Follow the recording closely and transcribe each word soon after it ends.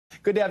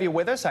Good to have you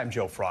with us. I'm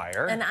Joe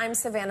Fryer. And I'm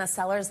Savannah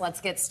Sellers. Let's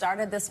get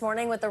started this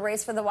morning with the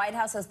race for the White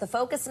House as the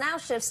focus now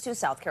shifts to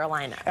South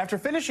Carolina. After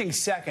finishing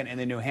second in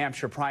the New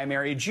Hampshire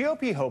primary,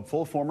 GOP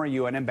hopeful former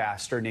UN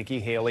Ambassador Nikki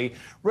Haley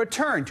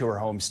returned to her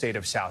home state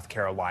of South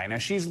Carolina.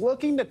 She's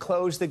looking to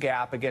close the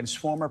gap against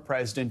former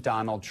President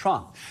Donald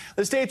Trump.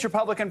 The state's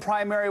Republican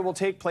primary will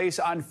take place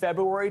on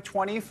February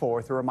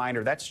 24th. A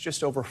reminder, that's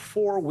just over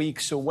 4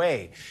 weeks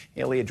away.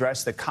 Haley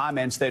addressed the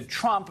comments that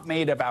Trump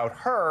made about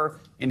her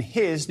in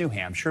his New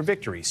Hampshire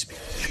victory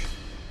speech.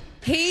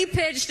 He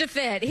pitched a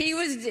fit. He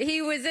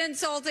was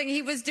insulting.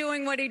 He was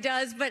doing what he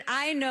does, but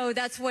I know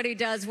that's what he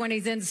does when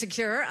he's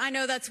insecure. I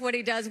know that's what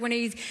he does when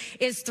he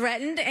is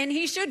threatened, and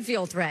he should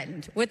feel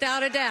threatened,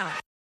 without a doubt.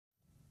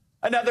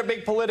 Another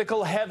big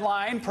political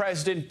headline.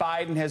 President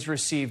Biden has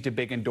received a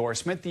big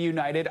endorsement. The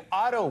United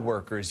Auto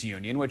Workers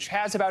Union, which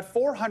has about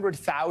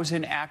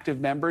 400,000 active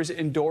members,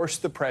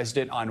 endorsed the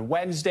president on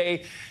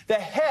Wednesday. The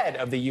head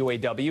of the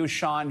UAW,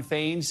 Shawn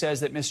Fain, says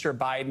that Mr.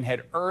 Biden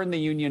had earned the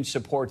union's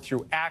support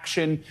through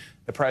action.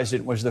 The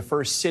president was the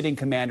first sitting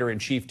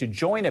commander-in-chief to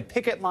join a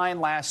picket line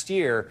last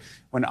year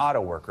when auto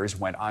workers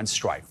went on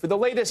strike. For the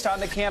latest on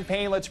the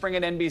campaign, let's bring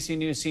in NBC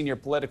News senior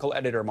political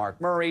editor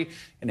Mark Murray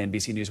and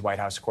NBC News White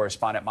House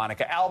correspondent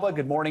Monica Alba.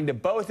 Good morning to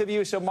both of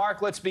you. So,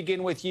 Mark, let's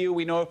begin with you.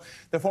 We know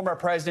the former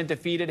president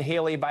defeated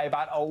Haley by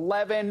about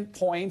 11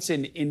 points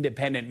in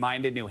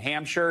independent-minded New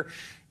Hampshire.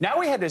 Now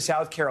we head to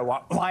South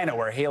Carolina,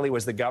 where Haley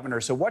was the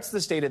governor. So what's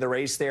the state of the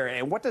race there,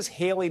 and what does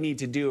Haley need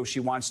to do if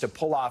she wants to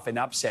pull off an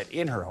upset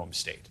in her home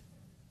state?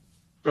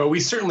 Well,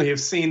 we certainly have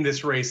seen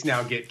this race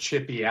now get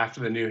chippy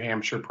after the New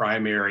Hampshire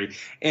primary.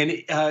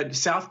 And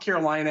South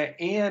Carolina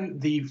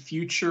and the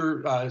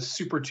future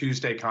Super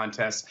Tuesday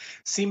contest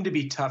seem to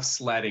be tough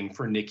sledding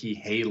for Nikki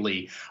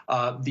Haley.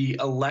 The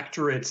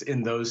electorates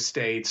in those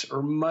states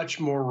are much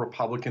more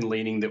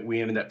Republican-leaning than we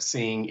ended up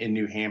seeing in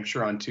New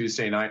Hampshire on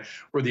Tuesday night,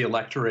 where the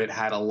electorate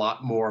had a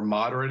lot more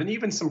moderate and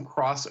even some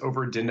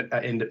crossover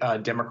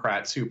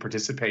Democrats who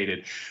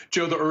participated.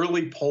 Joe, the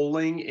early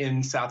polling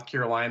in South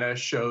Carolina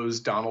shows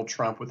Donald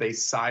Trump with a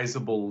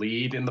sizable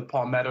lead in the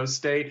Palmetto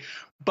State.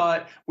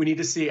 But we need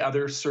to see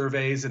other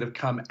surveys that have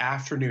come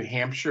after New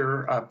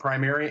Hampshire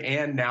primary,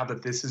 and now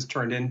that this has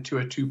turned into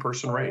a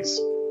two-person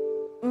race.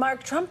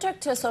 Mark, Trump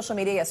took to social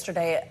media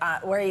yesterday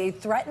where he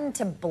threatened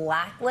to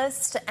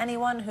blacklist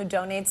anyone who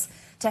donates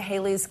to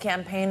Haley's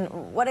campaign.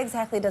 What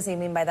exactly does he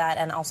mean by that,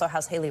 and also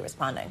how's Haley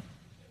responding?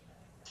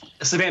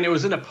 Savannah, it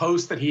was in a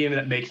post that he ended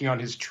up making on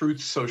his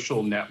Truth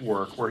Social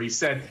network, where he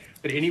said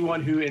that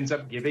anyone who ends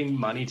up giving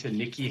money to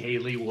Nikki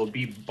Haley will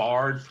be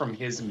barred from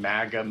his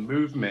MAGA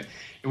movement.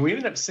 And we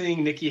ended up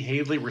seeing Nikki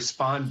Haley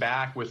respond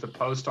back with a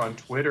post on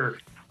Twitter,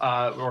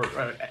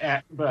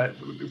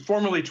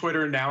 formerly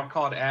Twitter, now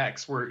called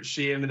X, where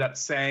she ended up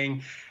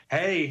saying,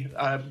 hey,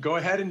 go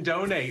ahead and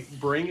donate.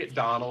 Bring it,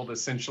 Donald,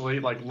 essentially,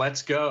 like,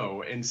 let's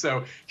go. And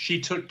so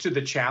she took to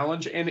the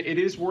challenge. And it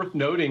is worth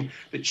noting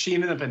that she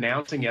ended up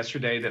announcing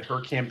yesterday that her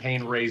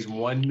campaign raised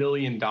 $1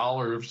 million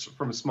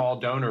from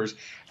small donors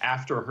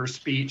after her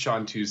speech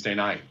on Tuesday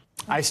night.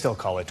 I still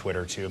call it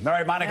Twitter, too. All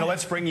right, Monica,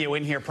 let's bring you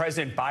in here.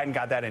 President Biden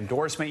got that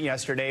endorsement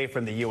yesterday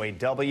from the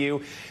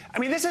UAW. I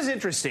mean, this is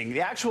interesting.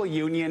 The actual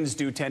unions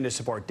do tend to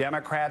support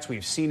Democrats.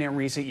 We've seen in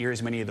recent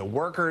years many of the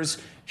workers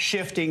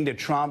shifting to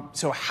Trump.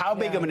 So how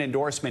big of an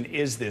endorsement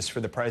is this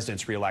for the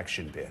president's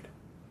reelection bid?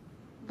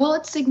 Well,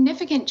 it's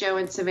significant, Joe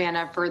and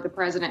Savannah, for the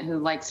president who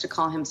likes to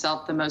call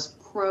himself the most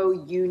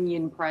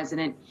pro-union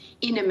president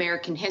in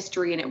American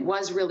history. And it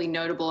was really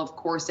notable, of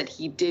course, that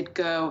he did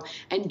go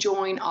and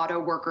join auto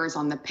workers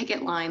on the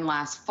picket line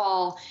last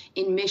fall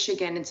in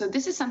Michigan. And so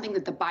this is something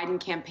that the Biden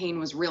campaign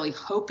was really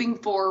hoping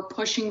for,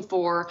 pushing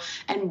for,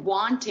 and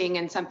wanting,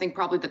 and something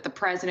probably that the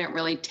president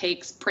really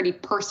takes pretty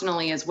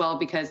personally as well,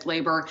 because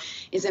labor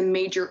is a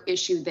major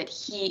issue that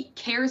he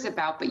cares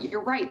about. But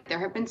you're right, there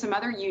have been some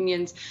other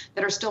unions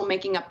that are still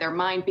making up their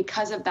mind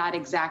because of that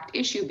exact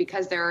issue,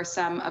 because there are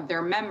some of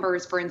their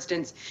members, for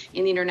instance,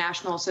 in the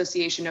International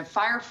Association of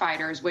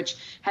Firefighters,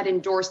 which had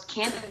endorsed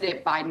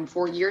candidate Biden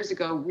 4 years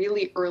ago,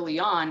 really early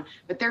on,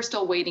 but they're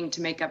still waiting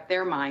to make up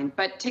their mind.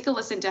 But take a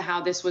listen to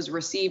how this was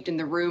received in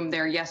the room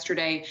there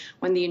yesterday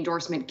when the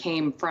endorsement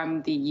came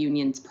from the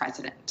union's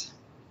president.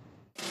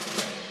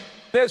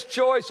 This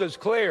choice is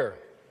clear.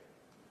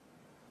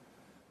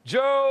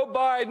 Joe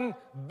Biden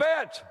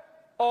bet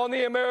on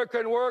the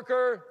American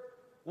worker,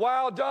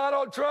 while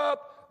Donald Trump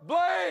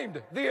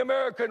blamed the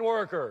American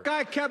worker.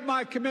 I kept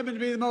my commitment to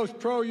be the most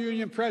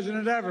pro-union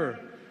president ever.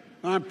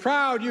 I'm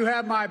proud you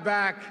have my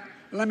back.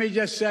 Let me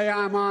just say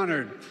I'm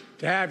honored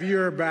to have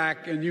your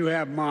back and you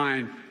have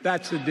mine.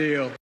 That's the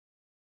deal.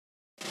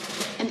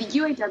 And the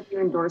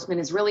UAW endorsement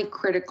is really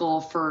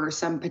critical for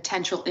some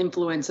potential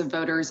influence of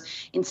voters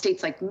in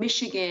states like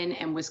Michigan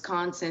and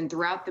Wisconsin,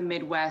 throughout the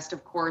Midwest,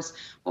 of course,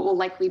 what will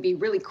likely be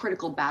really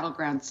critical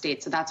battleground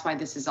states. So that's why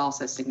this is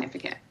also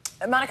significant.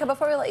 Monica,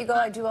 before we let you go,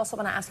 I do also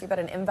want to ask you about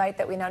an invite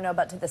that we now know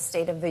about to the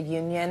State of the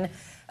Union.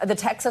 The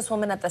Texas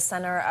woman at the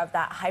center of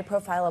that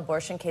high-profile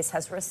abortion case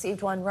has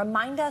received one.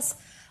 Remind us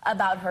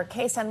about her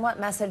case and what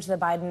message the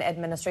Biden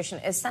administration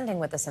is sending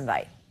with this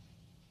invite.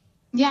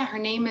 Yeah, her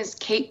name is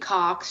Kate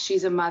Cox.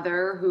 She's a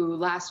mother who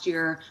last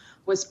year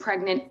was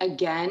pregnant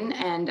again,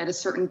 and at a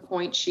certain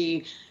point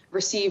she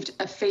received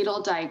a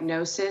fatal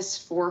diagnosis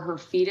for her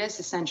fetus,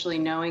 essentially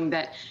knowing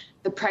that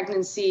the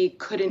pregnancy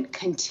couldn't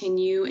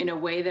continue in a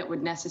way that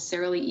would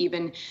necessarily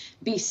even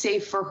be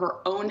safe for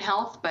her own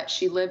health. But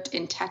she lived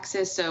in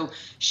Texas, so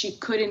she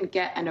couldn't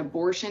get an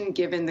abortion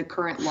given the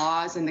current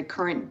laws and the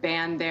current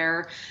ban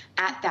there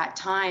at that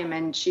time.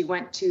 And she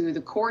went to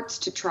the courts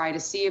to try to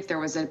see if there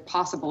was a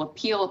possible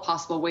appeal, a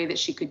possible way that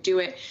she could do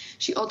it.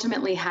 She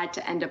ultimately had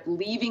to end up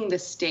leaving the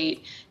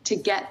state to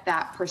get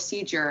that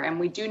procedure. And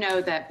we do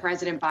know that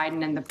President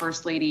Biden and the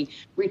First Lady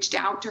reached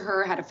out to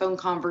her, had a phone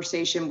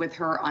conversation with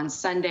her on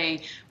Sunday,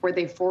 where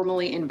they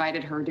formally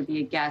invited her to be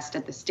a guest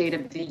at the State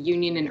of the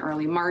Union in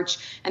early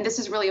March. And this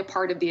is really a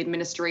part of the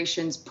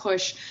administration's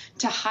push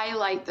to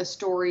highlight the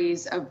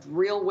stories of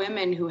real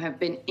women who have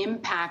been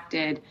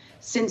impacted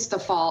since the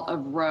fall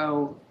of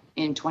Roe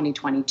in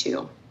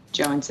 2022.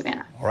 Joe and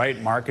Savannah. All right,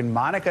 Mark and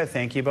Monica,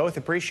 thank you both.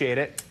 Appreciate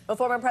it. Well,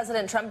 former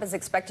President Trump is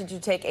expected to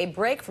take a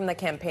break from the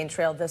campaign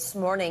trail this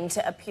morning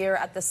to appear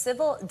at the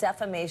civil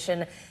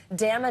defamation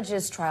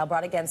damages trial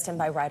brought against him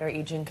by writer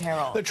E. Jean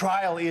Carroll. The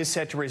trial is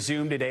set to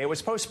resume today. It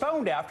was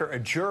postponed after a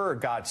juror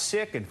got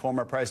sick, and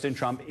former President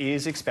Trump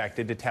is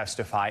expected to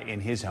testify in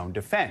his own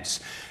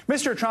defense.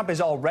 Mr. Trump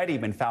has already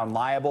been found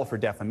liable for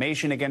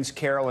defamation against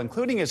Carroll,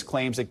 including his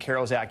claims that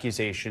Carroll's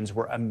accusations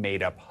were a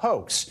made-up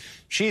hoax.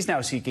 She's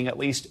now seeking at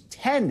least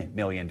 $10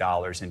 million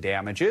in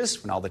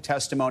damages. When all the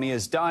testimony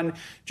is done,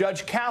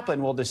 Judge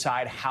Kaplan will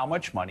decide how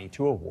much money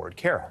to award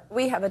Carroll.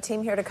 We have a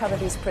team here to cover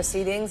these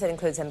proceedings. It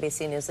includes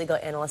NBC News legal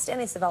analyst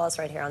Danny Savelis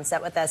right here on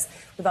set with us.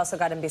 We've also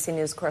got NBC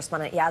News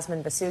correspondent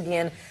Yasmin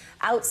Basugian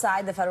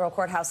outside the federal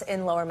courthouse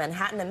in Lower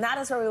Manhattan. And that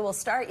is where we will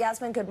start.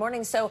 Yasmin, good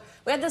morning. So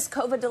we had this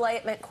COVID delay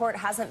at Mint Court,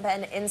 hasn't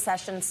been in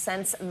session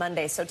since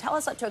Monday. So tell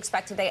us what to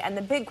expect today. And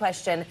the big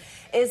question,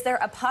 is there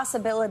a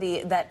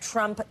possibility that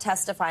Trump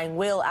testifying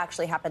will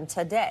actually happen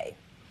today?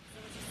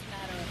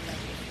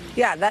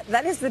 Yeah,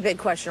 that is the big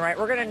question, right?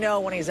 We're going to know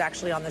when he's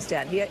actually on the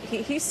stand.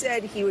 He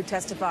said he would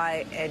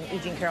testify in E.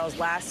 Jean Carroll's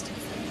last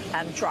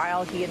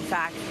trial. He, in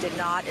fact, did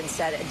not.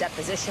 Instead, a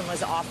deposition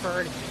was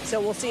offered. So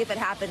we'll see if it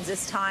happens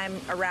this time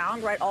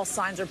around, right? All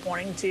signs are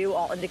pointing to,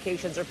 all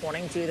indications are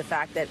pointing to the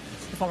fact that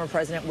the former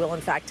president will,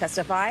 in fact,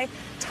 testify.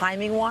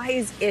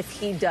 Timing-wise, if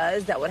he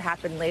does, that would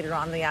happen later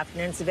on in the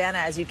afternoon. Savannah,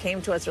 as you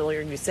came to us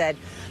earlier, you said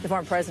the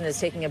former president is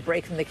taking a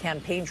break from the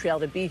campaign trail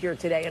to be here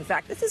today. In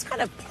fact, this is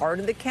kind of part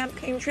of the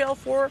campaign trail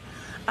for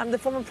the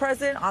former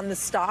president on the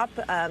stop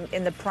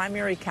in the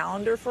primary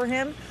calendar for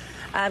him.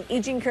 E.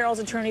 Jean Carroll's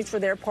attorneys, for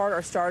their part,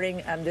 are starting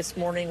this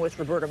morning with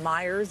Roberta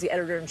Myers, the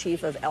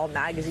editor-in-chief of Elle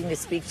magazine, to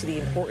speak to the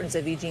importance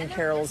of E. Jean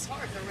Carroll's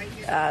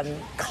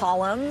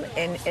column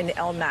in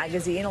Elle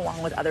magazine,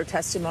 along with other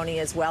testimony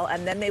as well.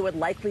 And then they would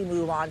likely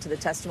move on to the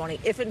testimony,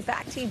 if in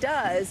fact he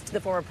does, to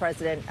the former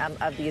president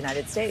of the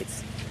United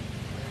States.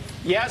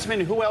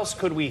 Yasmin, who else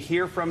could we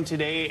hear from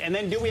today? And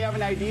then do we have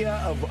an idea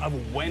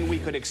of when we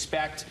could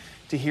expect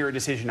to hear a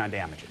decision on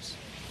damages?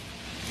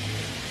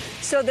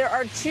 So there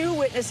are two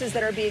witnesses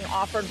that are being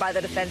offered by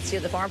the defense here,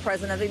 the former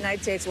president of the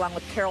United States, along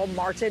with Carol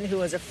Martin,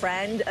 who is a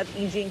friend of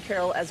E. Jean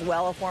Carroll as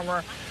well, a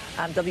former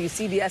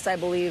WCBS, I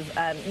believe,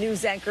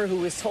 news anchor who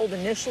was told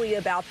initially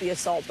about the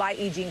assault by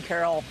E. Jean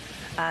Carroll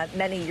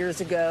many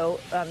years ago.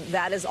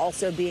 That is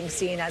also being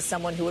seen as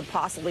someone who would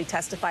possibly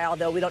testify,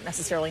 although we don't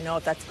necessarily know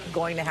if that's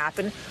going to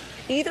happen.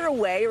 Either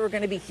way, we're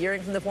going to be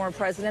hearing from the former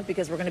president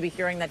because we're going to be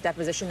hearing that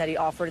deposition that he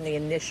offered in the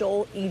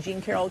initial E.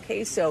 Jean Carroll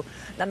case. So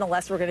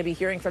nonetheless, we're going to be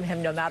hearing from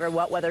him no matter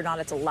what, whether or not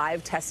it's a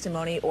live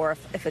testimony or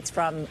if it's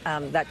from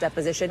that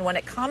deposition. When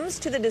it comes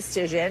to the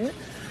decision,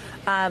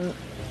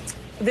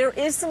 there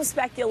is some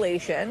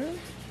speculation.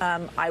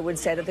 I would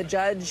say that the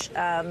judge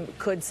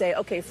could say,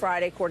 OK,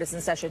 Friday, court is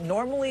in session.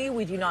 Normally,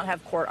 we do not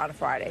have court on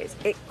Fridays.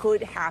 It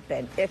could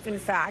happen. If, in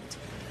fact,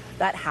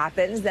 that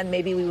happens, then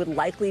maybe we would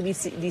likely be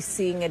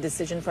seeing a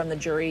decision from the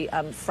jury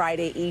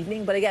Friday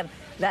evening. But again,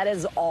 that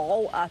is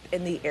all up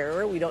in the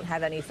air. We don't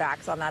have any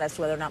facts on that as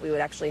to whether or not we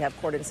would actually have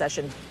court in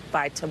session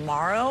by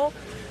tomorrow.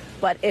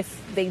 But if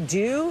they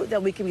do,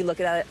 then we can be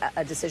looking at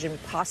a decision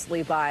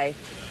possibly by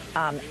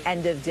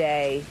end of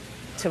day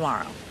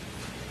tomorrow.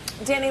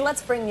 Danny,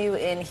 let's bring you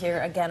in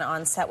here again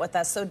on set with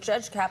us. So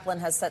Judge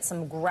Kaplan has set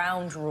some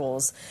ground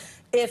rules.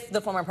 If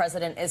the former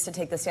president is to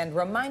take the stand,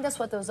 remind us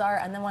what those are,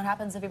 and then what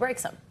happens if he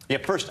breaks them. Yeah,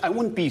 first, I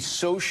wouldn't be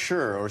so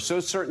sure or so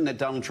certain that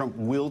Donald Trump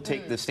will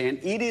take the stand.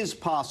 It is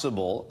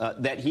possible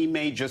that he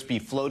may just be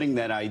floating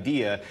that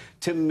idea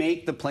to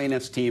make the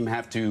plaintiff's team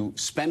have to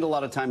spend a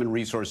lot of time and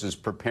resources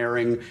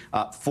preparing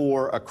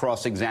for a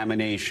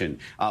cross-examination.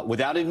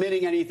 Without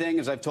admitting anything,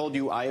 as I've told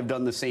you, I have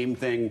done the same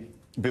thing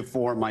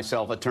before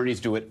myself, attorneys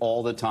do it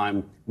all the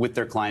time with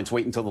their clients,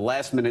 wait until the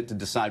last minute to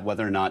decide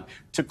whether or not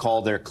to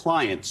call their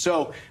client.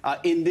 So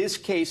in this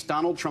case,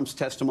 Donald Trump's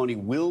testimony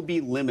will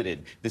be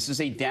limited. This is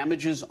a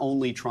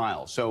damages-only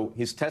trial. So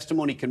his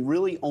testimony can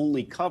really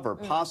only cover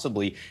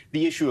possibly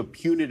the issue of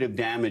punitive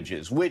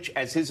damages, which,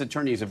 as his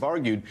attorneys have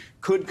argued,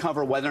 could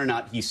cover whether or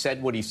not he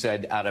said what he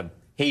said out of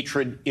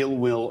hatred, ill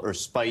will, or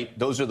spite.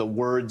 Those are the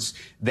words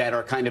that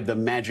are kind of the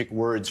magic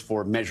words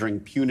for measuring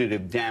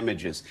punitive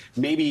damages.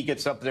 Maybe he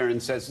gets up there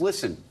and says,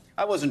 listen,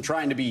 I wasn't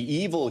trying to be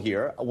evil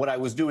here. What I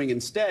was doing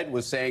instead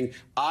was saying,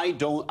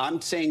 I'm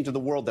saying to the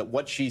world that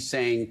what she's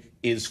saying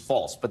is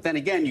false. But then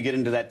again, you get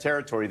into that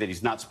territory that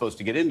he's not supposed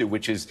to get into,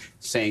 which is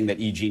saying that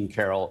E. Jean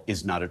Carroll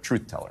is not a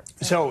truth teller.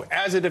 So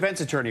as a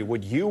defense attorney,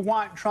 would you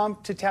want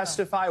Trump to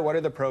testify? What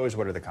are the pros?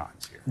 What are the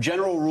cons here?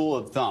 General rule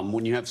of thumb,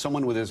 when you have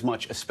someone with as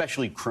much,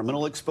 especially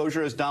criminal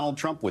exposure as Donald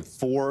Trump, with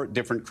 4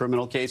 different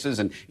criminal cases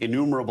and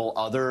innumerable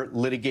other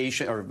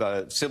litigation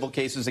or civil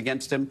cases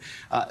against him,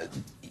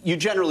 you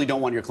generally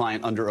don't want your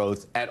client under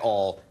oath at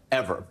all,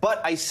 ever.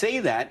 But I say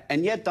that,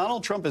 and yet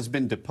Donald Trump has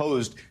been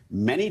deposed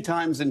many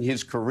times in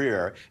his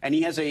career, and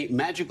he has a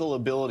magical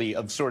ability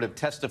of sort of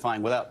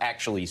testifying without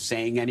actually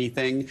saying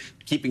anything,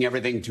 keeping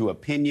everything to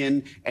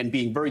opinion, and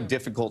being very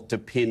difficult to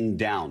pin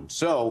down.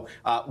 So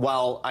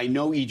while I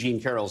know E.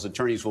 Jean Carroll's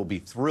attorneys will be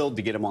thrilled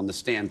to get him on the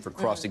stand for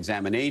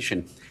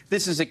cross-examination,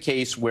 this is a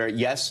case where,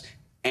 yes,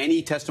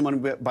 any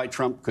testimony by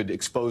Trump could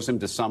expose him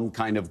to some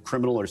kind of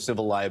criminal or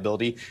civil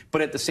liability.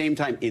 But at the same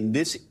time, in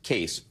this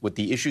case, with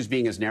the issues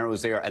being as narrow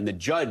as they are and the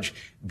judge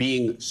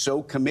being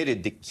so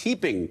committed to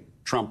keeping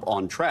Trump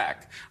on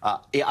track,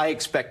 I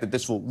expect that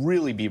this will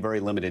really be very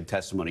limited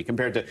testimony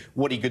compared to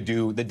what he could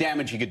do, the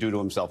damage he could do to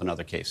himself in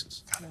other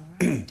cases.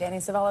 Danny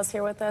Savella's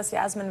here with us,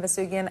 Yasmin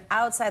Vasugian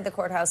outside the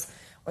courthouse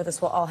where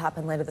this will all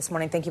happen later this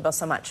morning. Thank you both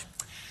so much.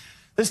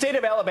 The state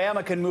of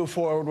Alabama can move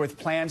forward with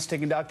plans to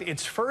conduct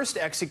its first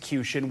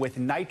execution with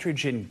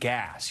nitrogen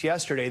gas.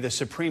 Yesterday, the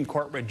Supreme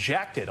Court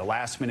rejected a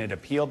last-minute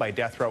appeal by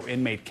death row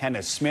inmate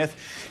Kenneth Smith.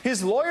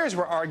 His lawyers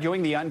were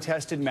arguing the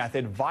untested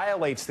method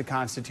violates the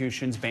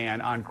Constitution's ban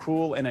on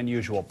cruel and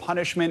unusual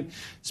punishment.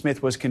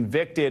 Smith was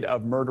convicted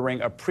of murdering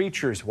a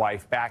preacher's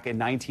wife back in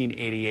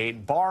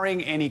 1988.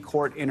 Barring any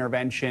court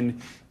intervention,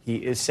 he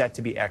is set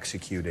to be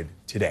executed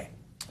today.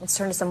 Let's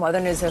turn to some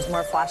weather news. There's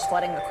more flash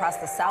flooding across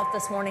the south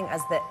this morning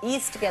as the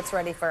east gets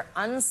ready for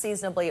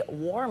unseasonably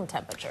warm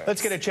temperatures.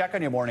 Let's get a check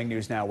on your morning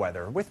news now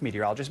weather with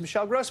meteorologist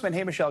Michelle Grossman.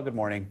 Hey, Michelle, good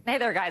morning. Hey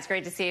there, guys.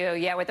 Great to see you.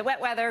 Yeah, with the wet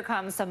weather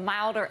comes some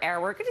milder air.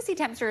 We're going to see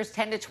temperatures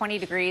 10 to 20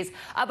 degrees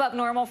above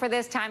normal for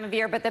this time of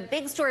year. But the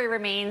big story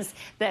remains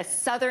the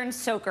southern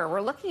soaker.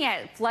 We're looking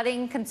at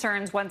flooding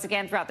concerns once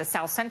again throughout the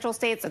south central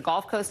states, the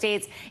Gulf Coast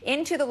states,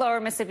 into the lower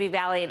Mississippi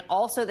Valley, and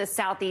also the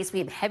southeast. We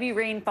have heavy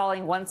rain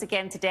falling once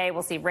again today.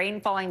 We'll see rain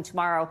falling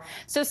tomorrow.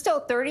 So still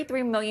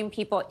 33 million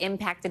people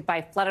impacted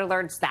by flood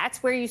alerts.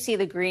 That's where you see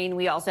the green.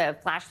 We also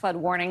have flash flood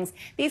warnings.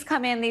 These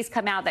come in, these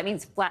come out. That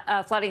means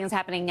flooding is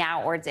happening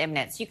now or it's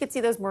imminent. So you could see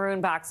those maroon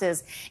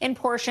boxes in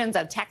portions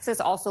of Texas,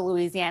 also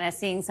Louisiana,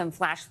 seeing some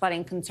flash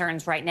flooding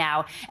concerns right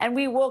now. And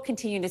we will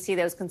continue to see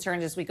those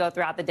concerns as we go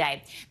throughout the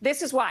day.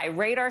 This is why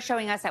radar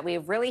showing us that we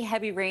have really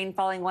heavy rain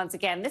falling once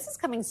again. This is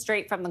coming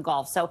straight from the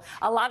Gulf. So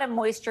a lot of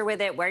moisture with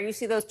it. Where you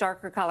see those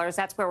darker colors,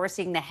 that's where we're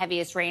seeing the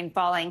heaviest rain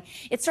falling.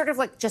 It's sort of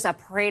like just a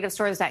parade of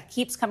storms that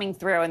keeps coming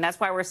through, and that's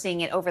why we're seeing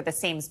it over the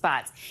same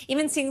spots.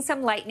 Even seeing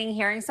some lightning,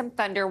 hearing some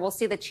thunder. We'll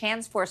see the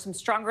chance for some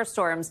stronger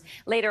storms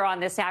later on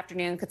this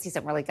afternoon. Could see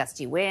some really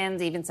gusty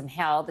winds, even some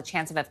hail, the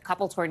chance of a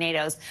couple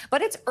tornadoes.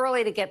 But it's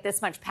early to get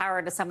this much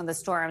power to some of the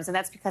storms, and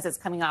that's because it's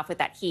coming off with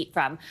that heat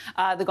from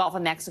the Gulf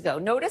of Mexico.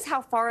 Notice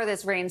how far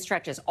this rain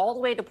stretches all the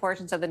way to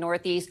portions of the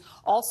Northeast.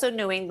 Also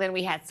New England,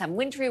 we had some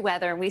wintry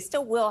weather, and we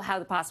still will have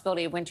the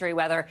possibility of wintry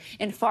weather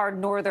in far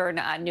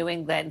northern New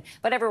England.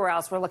 But everywhere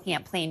else, we're looking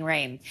at plain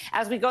rain.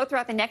 As we go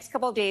throughout the next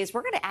couple of days,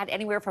 we're going to add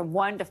anywhere from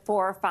 1 to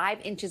 4 or 5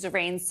 inches of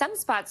rain. Some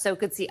spots, so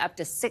could see up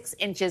to 6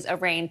 inches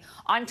of rain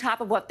on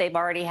top of what they've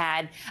already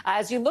had.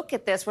 As you look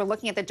at this, we're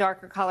looking at the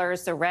darker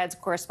colors, the reds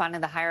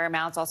corresponding to the higher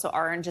amounts, also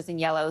oranges and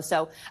yellows.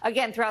 So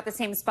again, throughout the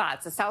same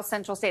spots, the south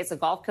central states, the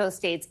Gulf Coast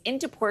states,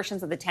 into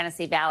portions of the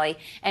Tennessee Valley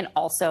and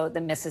also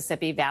the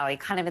Mississippi Valley,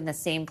 kind of in the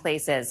same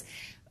places.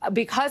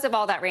 Because of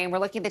all that rain, we're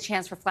looking at the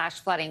chance for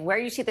flash flooding. Where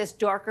you see this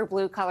darker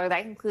blue color,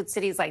 that includes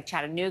cities like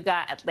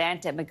Chattanooga,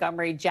 Atlanta,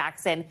 Montgomery,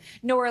 Jackson,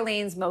 New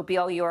Orleans,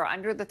 Mobile. You are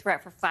under the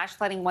threat for flash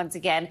flooding once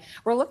again.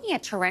 We're looking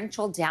at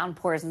torrential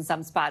downpours in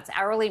some spots,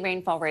 hourly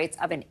rainfall rates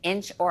of 1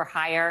 inch or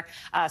higher.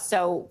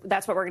 So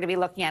that's what we're going to be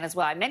looking at as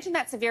well. I mentioned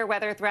that severe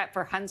weather threat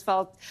for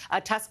Huntsville,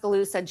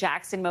 Tuscaloosa,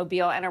 Jackson,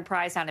 Mobile,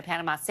 Enterprise, down to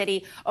Panama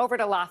City, over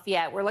to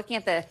Lafayette. We're looking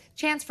at the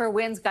chance for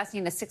winds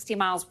gusting to 60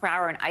 miles per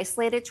hour, an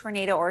isolated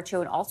tornado or two,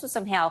 and also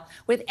some hail tell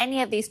with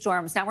any of these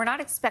storms. Now, we're not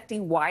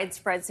expecting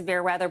widespread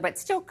severe weather, but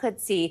still could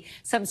see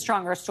some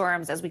stronger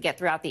storms as we get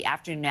throughout the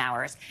afternoon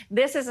hours.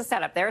 This is a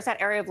setup. There's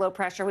that area of low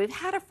pressure. We've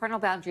had a frontal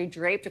boundary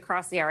draped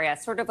across the area,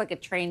 sort of like a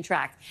train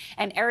track,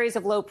 and areas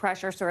of low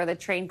pressure, sort of the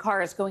train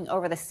cars going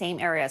over the same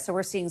area. So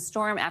we're seeing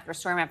storm after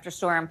storm after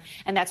storm,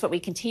 and that's what we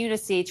continue to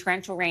see,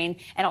 torrential rain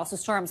and also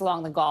storms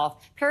along the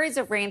Gulf. Periods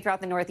of rain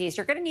throughout the Northeast.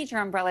 You're going to need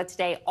your umbrella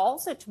today.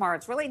 Also tomorrow.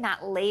 It's really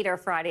not later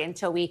Friday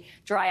until we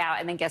dry out,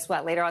 and then guess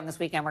what? Later on this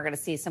weekend, we're going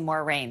to see some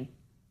more rain.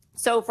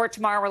 So for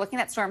tomorrow, we're looking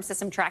at storm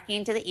system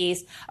tracking to the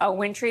east, a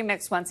wintry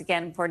mix once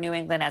again for New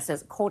England as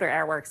this colder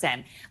air works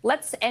in.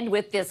 Let's end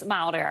with this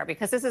mild air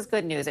because this is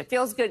good news. It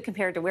feels good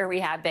compared to where we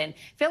have been.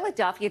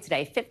 Philadelphia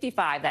today,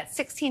 55. That's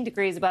 16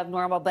 degrees above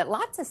normal, but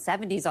lots of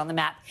 70s on the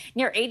map.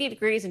 Near 80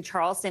 degrees in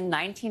Charleston,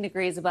 19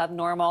 degrees above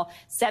normal,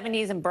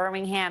 70s in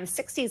Birmingham,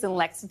 60s in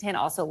Lexington,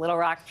 also Little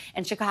Rock,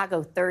 and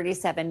Chicago,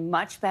 37.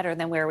 Much better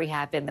than where we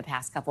have been the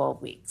past couple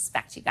of weeks.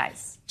 Back to you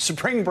guys.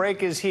 Spring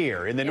break is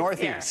here in the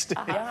Northeast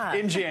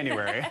in January.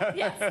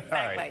 Yes, exactly.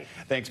 All right.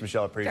 Thanks,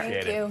 Michelle. Appreciate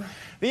it. Thank you.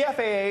 The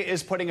FAA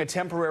is putting a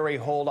temporary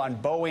hold on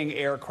Boeing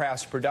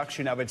Aircraft's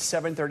production of its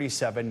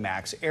 737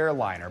 Max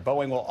airliner.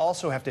 Boeing will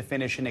also have to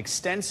finish an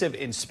extensive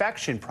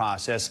inspection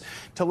process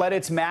to let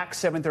its Max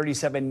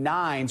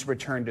 737-9s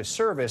return to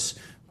service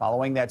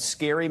following that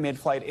scary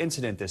mid-flight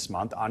incident this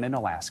month on an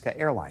Alaska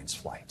Airlines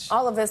flight.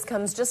 All of this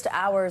comes just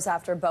hours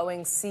after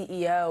Boeing's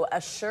CEO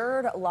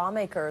assured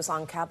lawmakers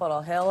on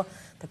Capitol Hill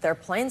that their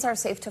planes are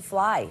safe to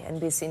fly.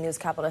 NBC News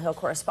Capitol Hill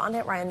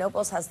correspondent Ryan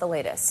Nobles has the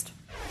latest.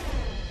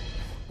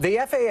 The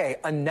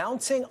FAA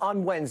announcing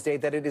on Wednesday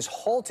that it is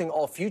halting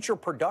all future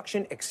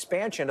production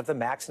expansion of the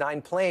MAX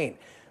 9 plane.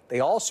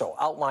 They also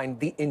outlined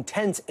the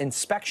intense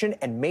inspection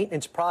and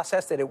maintenance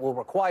process that it will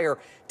require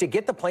to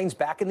get the planes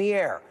back in the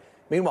air.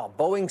 Meanwhile,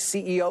 Boeing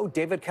CEO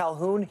David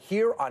Calhoun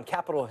here on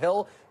Capitol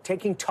Hill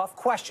taking tough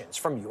questions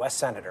from U.S.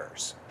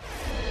 senators.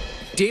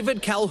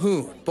 David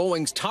Calhoun,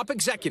 Boeing's top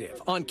executive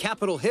on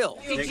Capitol Hill.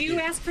 Did you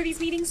ask for these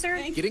meetings, sir?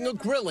 Getting a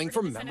grilling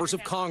from members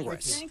of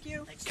Congress. Thank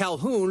you.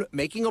 Calhoun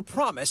making a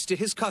promise to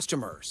his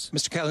customers.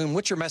 Mr. Calhoun,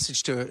 what's your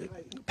message to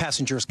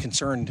passengers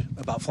concerned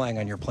about flying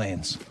on your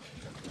planes?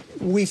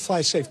 We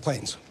fly safe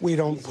planes. We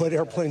don't put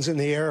airplanes in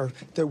the air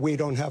that we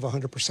don't have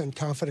 100%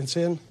 confidence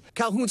in.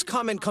 Calhoun's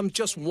comment comes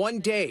just one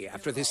day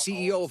after the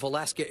CEO of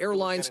Alaska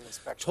Airlines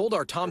told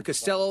our Tom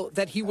Costello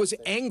that he was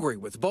angry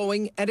with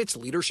Boeing and its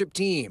leadership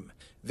team.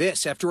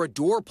 This after a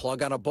door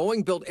plug on a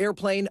Boeing-built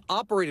airplane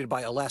operated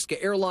by Alaska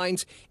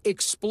Airlines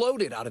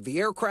exploded out of the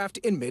aircraft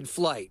in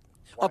mid-flight.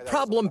 A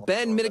problem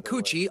Ben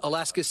Minicucci,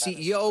 Alaska's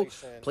CEO,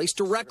 placed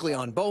directly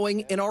on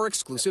Boeing in our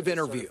exclusive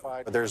interview.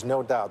 There's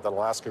no doubt that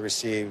Alaska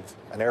received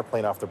an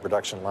airplane off the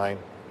production line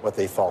with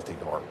a faulty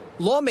door.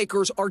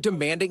 Lawmakers are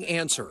demanding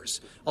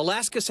answers.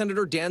 Alaska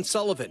Senator Dan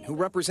Sullivan, who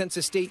represents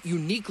a state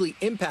uniquely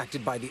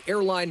impacted by the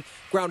airline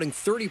grounding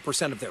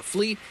 30% of their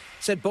fleet,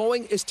 said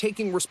Boeing is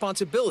taking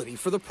responsibility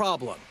for the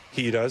problem.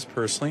 He does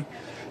personally,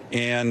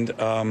 and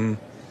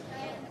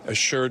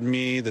assured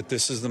me that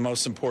this is the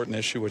most important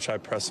issue, which I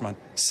press him on: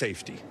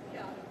 safety,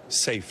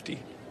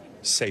 safety,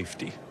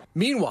 safety.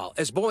 Meanwhile,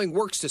 as Boeing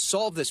works to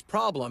solve this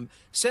problem,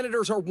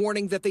 senators are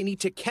warning that they need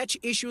to catch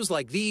issues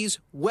like these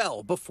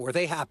well before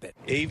they happen.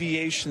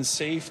 Aviation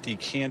safety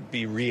can't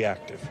be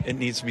reactive. It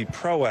needs to be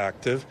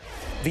proactive.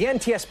 The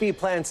NTSB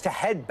plans to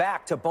head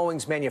back to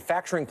Boeing's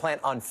manufacturing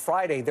plant on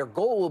Friday. Their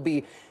goal will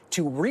be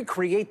to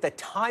recreate the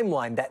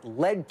timeline that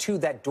led to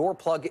that door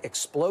plug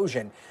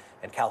explosion.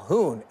 And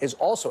Calhoun is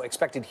also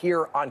expected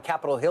here on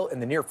Capitol Hill in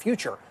the near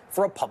future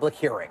for a public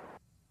hearing.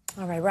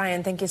 All right,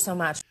 Ryan, thank you so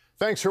much.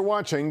 Thanks for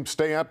watching.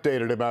 Stay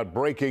updated about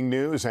breaking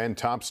news and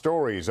top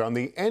stories on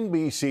the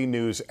NBC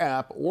News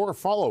app or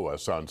follow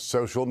us on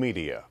social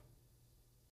media.